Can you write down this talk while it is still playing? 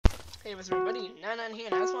Hey, what's up everybody, 99 here,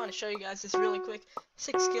 and I just want to show you guys this really quick.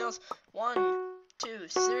 6 kills, 1, 2,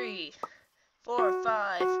 3, 4,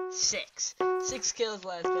 5, 6. 6 kills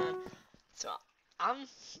last round. So, I'm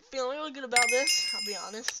feeling really good about this, I'll be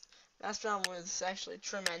honest. Last round was actually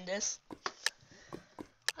tremendous.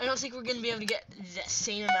 I don't think we're going to be able to get the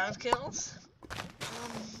same amount of kills.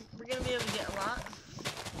 We're going to be able to get a lot.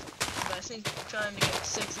 But I think trying to get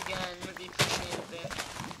 6 again would be pushing it a bit.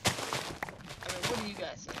 I mean, what do you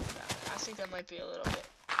guys think about it? I think that might be a little bit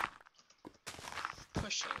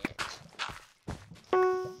pushing it.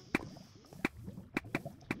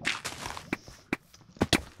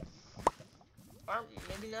 Or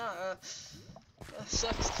maybe not.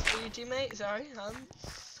 Sucks for you, teammate. Sorry.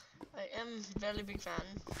 I am a very big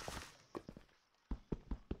fan.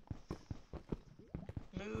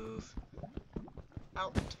 Move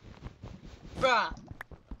out. Bruh.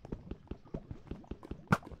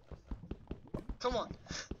 Come on.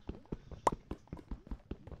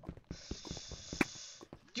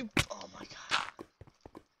 You. Oh my god.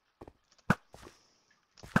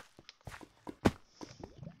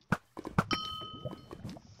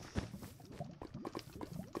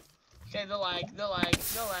 Okay, the lag.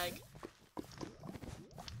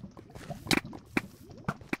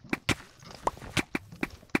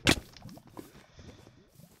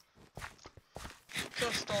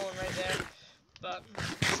 Kill stolen right there, but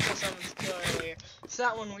still someone's kill earlier. So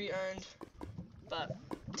that one we earned, but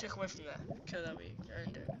took away from the kill that we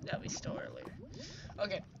earned, that we stole earlier.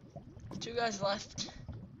 Okay, 2 guys left.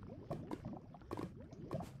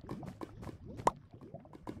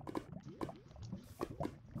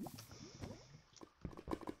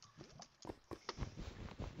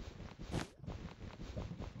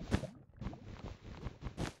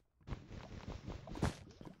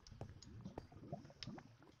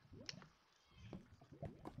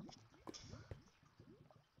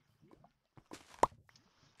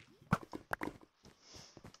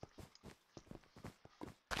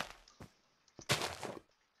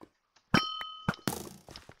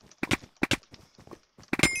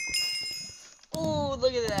 Oh,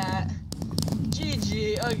 look at that.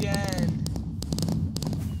 GG again.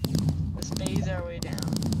 Let's phase our way down.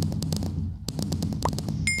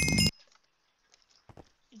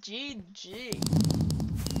 GG.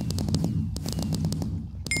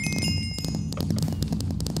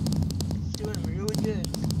 Doing really good.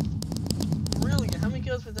 Really good. How many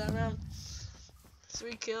kills was that round?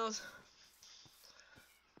 3 kills.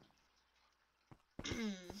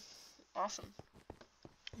 Awesome.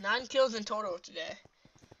 9 kills in total today.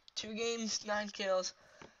 2 games, 9 kills.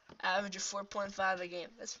 Average of 4.5 a game.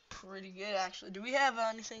 That's pretty good, actually. Do we have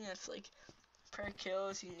anything that's like per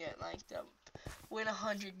kills? You can get like the win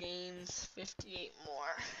 100 games, 58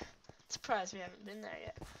 more. Surprised we haven't been there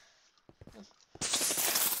yet.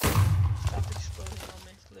 Stop exploding on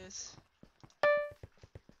me, please.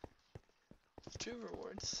 2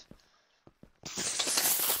 rewards.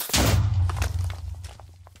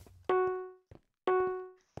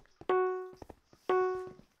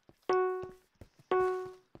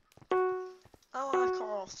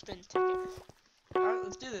 Spin ticket. Alright,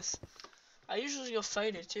 let's do this. I usually go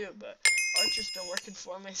fighter too, but Archer's been working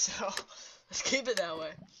for me, so let's keep it that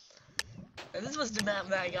way. And this was the map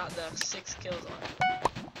that I got the 6 kills on.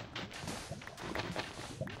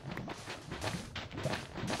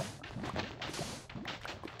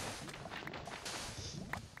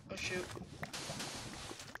 Oh shoot.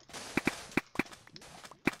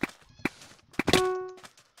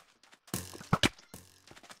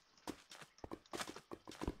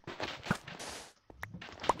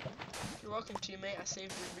 You're welcome, teammate. I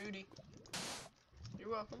saved your booty.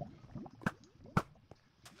 You're welcome.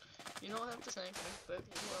 You don't have to thank me, but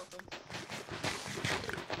you're welcome.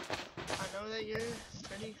 I know that you're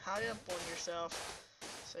pretty high up on yourself,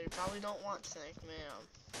 so you probably don't want to thank me.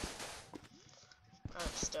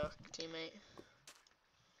 I'm stuck, teammate.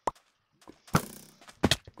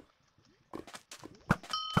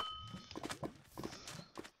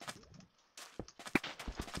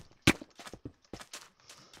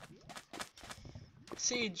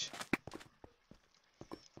 Siege.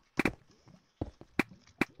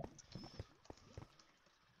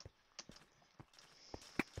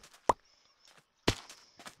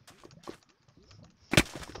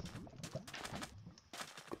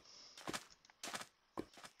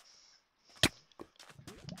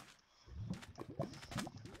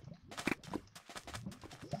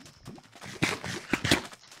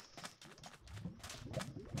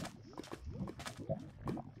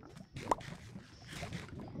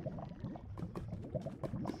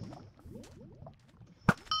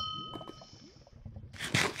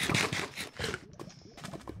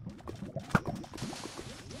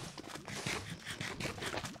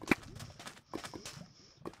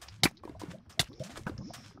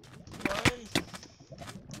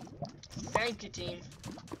 Thank you, team.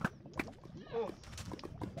 Oh.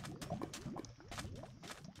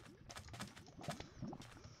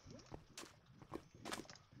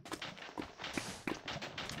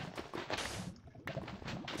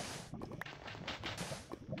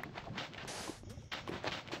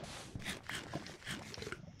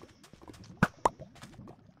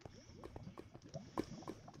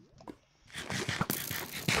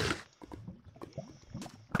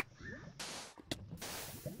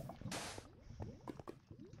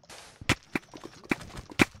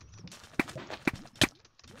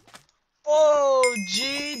 Oh,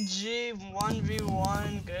 GG,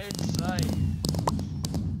 1v1, good fight.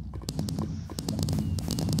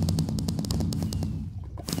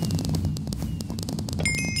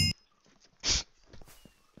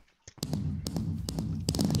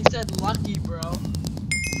 He said lucky, bro.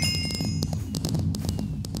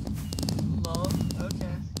 Low,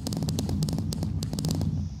 okay.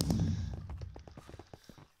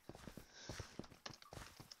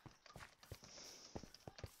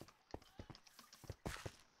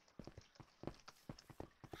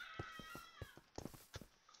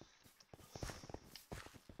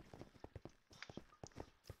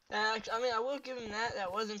 I mean, I will give him that.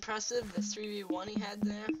 That was impressive. The 3v1 he had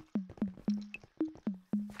there.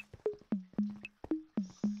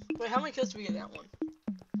 Wait, how many kills did we get that one?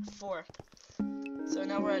 4. So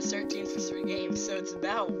now we're at 13 for 3 games. So it's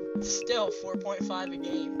about still 4.5 a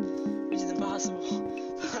game, which is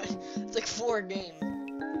impossible. But it's like 4 a game.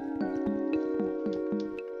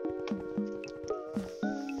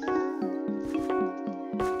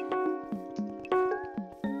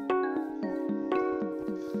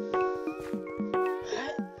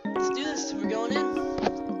 We're going in.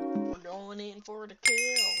 We're going in for the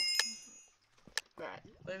kill. Alright,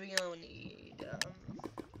 what are we gonna need?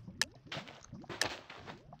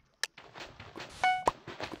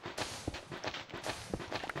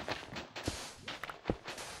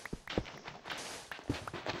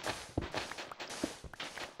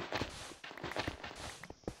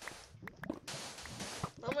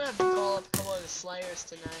 I'm gonna have to call up a couple of the Slayers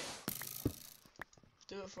tonight.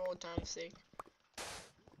 Do it for old time's sake.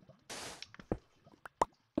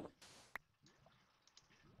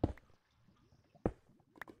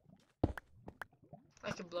 I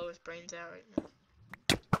could blow his brains out right now.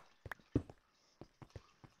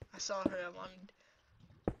 I saw her, I wanted.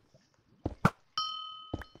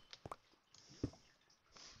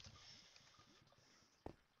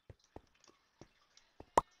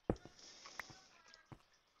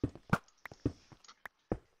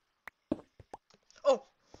 Oh!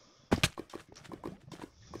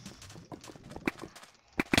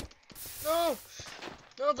 No!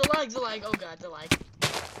 No, the lag. Oh god, the lag.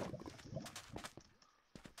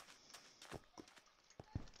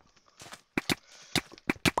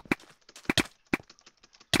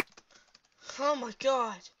 Oh my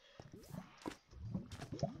god.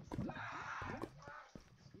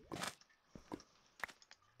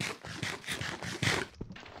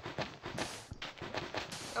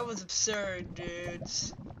 That was absurd,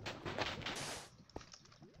 dudes.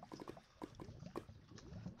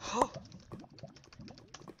 Oh.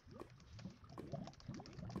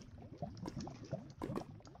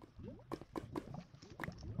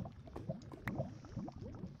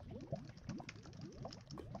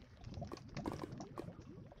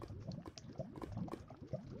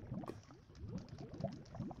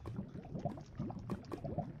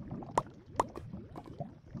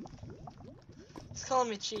 He's calling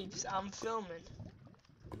me cheap. I'm filming.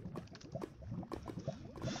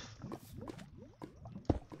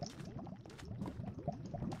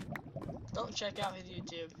 Don't check out his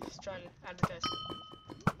YouTube. He's trying to advertise.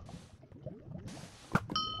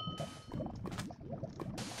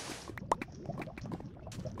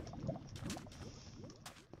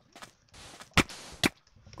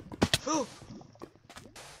 Whew.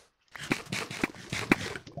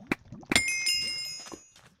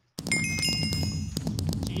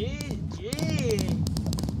 GG.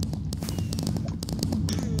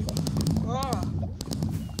 Oh.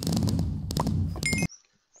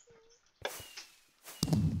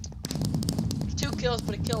 Kills,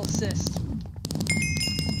 but a kill assist.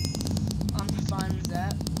 I'm fine with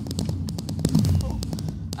that. Oh,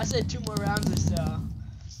 I said 2 more rounds or so.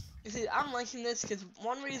 You see, I'm liking this because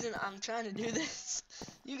one reason I'm trying to do this,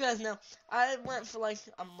 you guys know, I went for like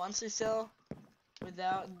a month or so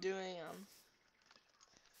without doing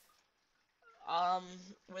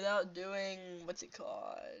what's it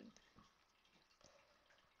called?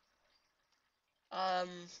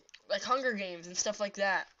 Like Hunger Games and stuff like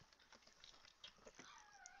that.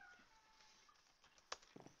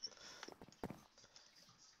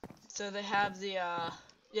 So they have the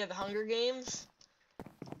the Hunger Games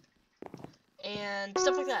and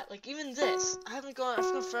stuff like that. Like even this, I've gone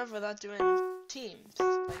forever without doing teams.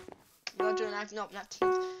 Like without doing not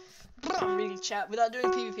teams. I'm reading chat without doing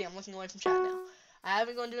PvP. I'm looking away from chat now. I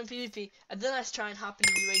haven't gone doing PvP, and then I try and hop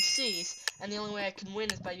into UHCs, and the only way I can win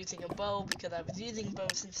is by using a bow, because I was using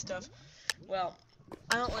bows and stuff. Well,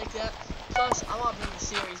 I don't like that. Plus, I want to bring the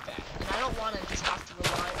series back, and I don't want to just have to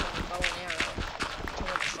rely on the bow and arrow to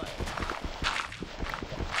win the fight.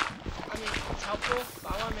 I mean, it's helpful,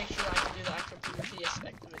 but I want to make sure that I can do the actual PvP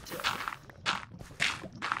aspect of it too.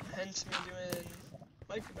 Hence me doing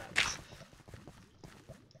micro battles.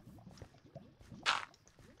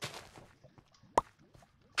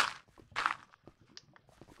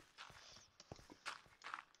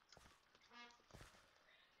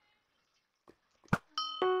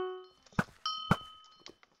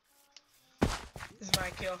 This is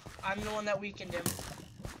my kill. I'm the one that weakened him.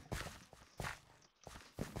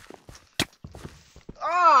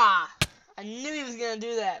 Ah! I knew he was gonna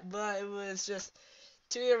do that, but it was just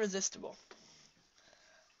too irresistible.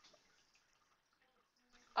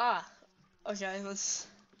 Ah! Okay, let's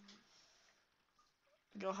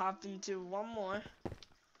go hop into one more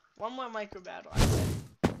micro battle.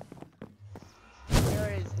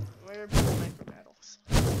 Where is it? Where are the micro battles?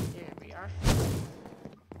 Here we are.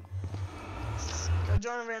 Go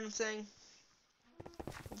join a random thing.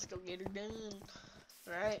 Let's go get her done.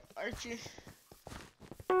 Alright, Archie.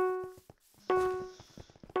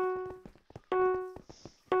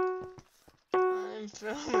 I'm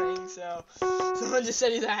filming, so someone just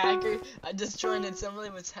said he's a hacker. I just joined and somebody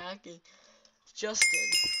was hacking. Justin.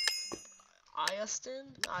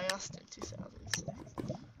 Iustin 2006.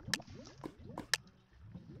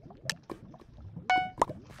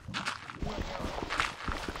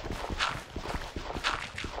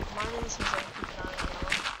 My name is Jose.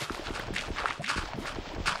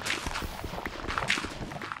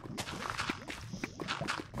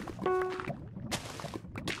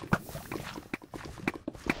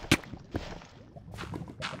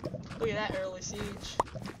 Look at that early siege.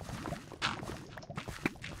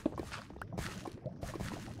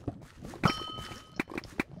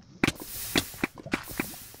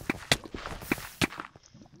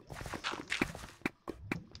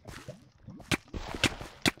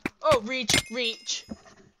 Oh, reach.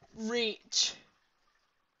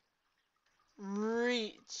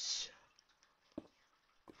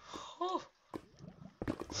 Oh.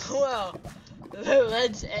 Well,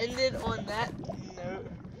 let's end it on that note.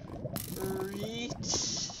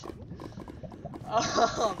 Reach.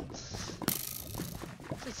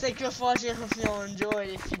 Thank you for watching. I hope you all enjoyed.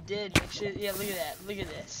 If you did, make sure. Yeah, look at that. Look at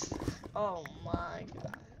this. Oh my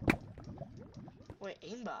god. Wait,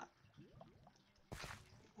 aimbot.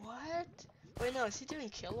 What? Wait, no, is he doing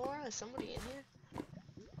kill aura? Is somebody in here?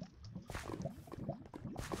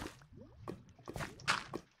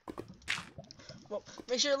 Well,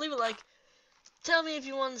 make sure to leave a like. Tell me if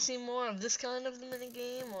you want to see more of this kind of the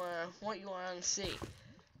minigame or what you want to see.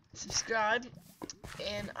 Subscribe,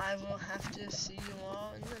 and I will have to see you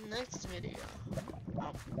all in the next video.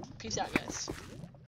 Peace out, guys.